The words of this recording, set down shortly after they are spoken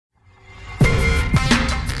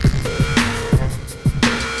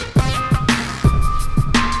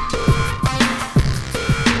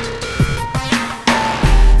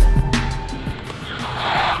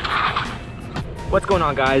What's going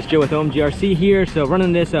on, guys? Joe with OMGRC here. So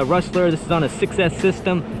running this Rustler. This is on a 6S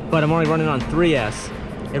system, but I'm only running on 3S.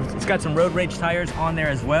 It's got some road rage tires on there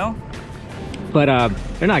as well, but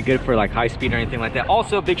they're not good for like high speed or anything like that.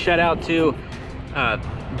 Also, big shout out to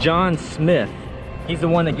John Smith. He's the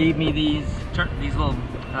one that gave me these little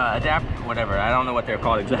adapter, whatever. I don't know what they're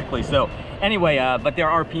called exactly. So anyway, but they're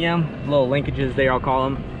RPM, little linkages there, I'll call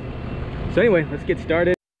them. So anyway, let's get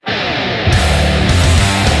started.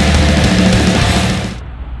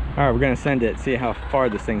 All right, we're gonna send it, see how far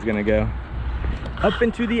this thing's gonna go. Up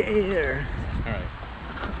into the air. All right.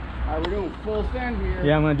 All right, we're doing full send here.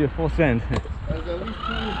 Yeah, I'm gonna do a full send. At least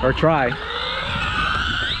 20. Or try.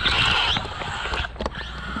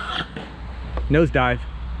 Nosedive.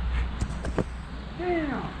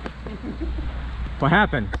 Damn. What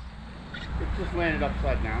happened? It just landed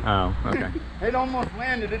upside down. Oh, okay. It almost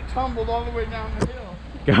landed. It tumbled all the way down the hill.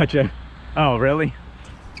 Gotcha. Oh, really?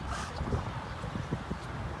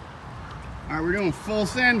 All right, we're doing full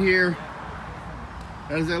send here.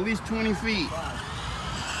 That is at least 20 feet.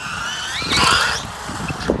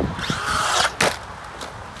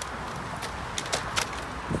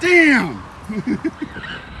 Damn!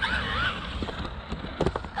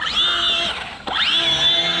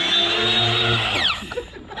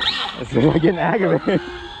 It's like getting aggravated.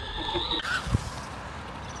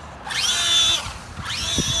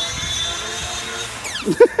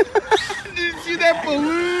 Did you see that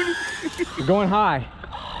balloon? We're going high.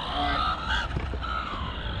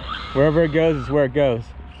 Wherever it goes is where it goes.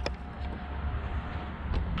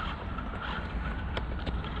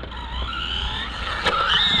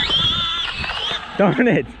 Darn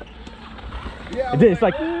it! Yeah, It's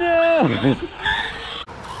like, no! Going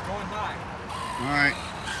high. All right.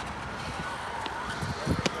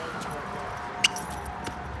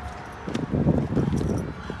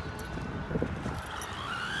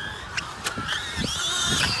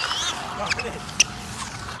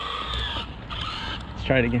 Let's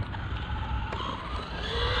try it again.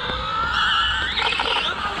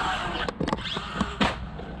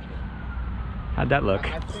 How'd that look?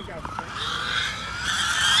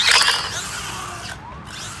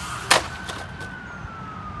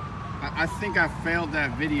 I think I failed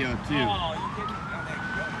that video too. Oh, you kidding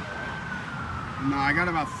me? No, I got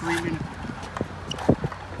about 3 minutes.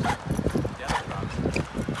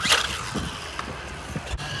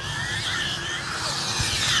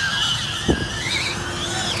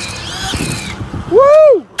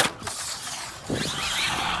 Woo!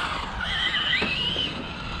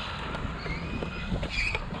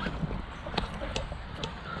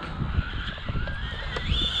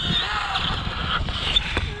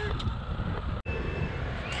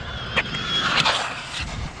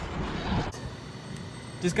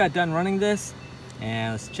 Just got done running this,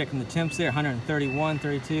 and let's check the temps there. 131,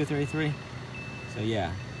 32, 33. So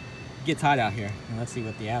yeah, it gets hot out here. And let's see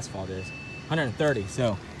what the asphalt is. 130,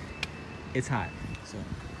 so it's hot. So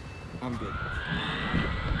I'm good.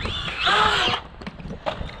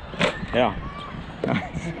 Yeah.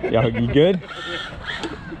 Yo, you good?